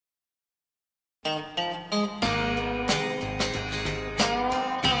Hanging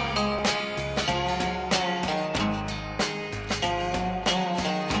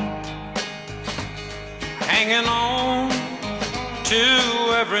on to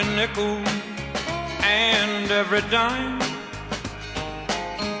every nickel and every dime.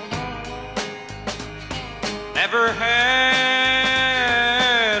 Never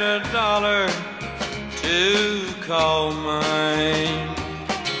had a dollar to call mine.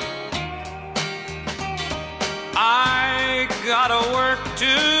 I gotta work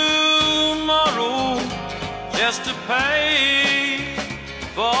tomorrow just to pay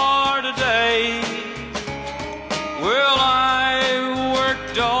for today. Well, I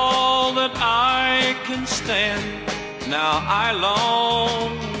worked all that I can stand. Now I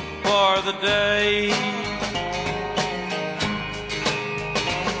long for the day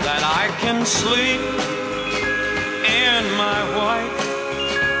that I can sleep in my white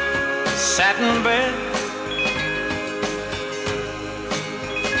satin bed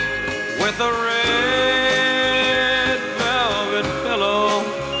with a red velvet pillow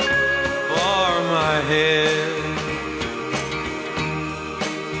for my head.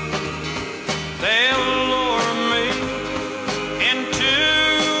 They'll lower me into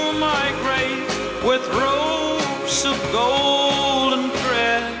my grave with ropes of golden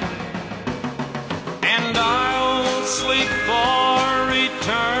thread, and I'll sleep for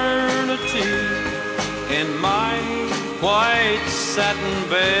eternity in my white satin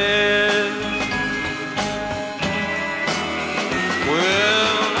bed.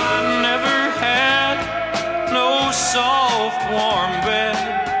 Well, I never had no soft warm bed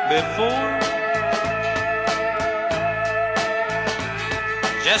before,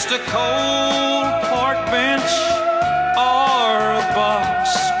 just a cold park bench or a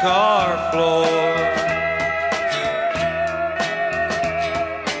boxcar floor.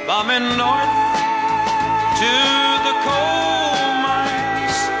 Bumming north to the coal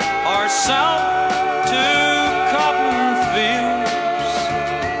mines or south to cotton fields.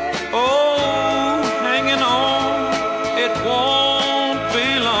 Oh, hanging on, it won't be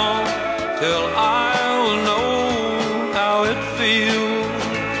long till I'll know how it feels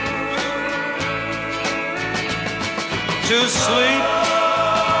to sleep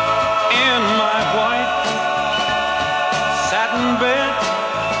in my white satin bed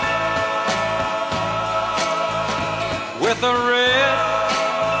with a red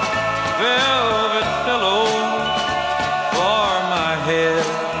velvet pillow for my head.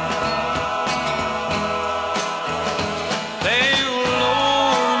 They'll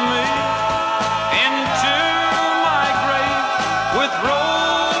lower me into my grave with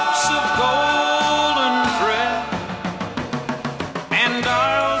ropes of golden thread, and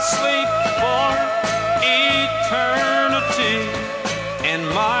I'll sleep for eternity in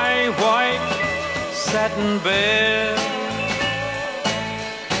my white satin bed.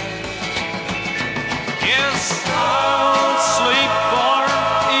 Yes, I'll sleep for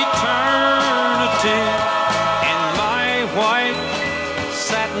eternity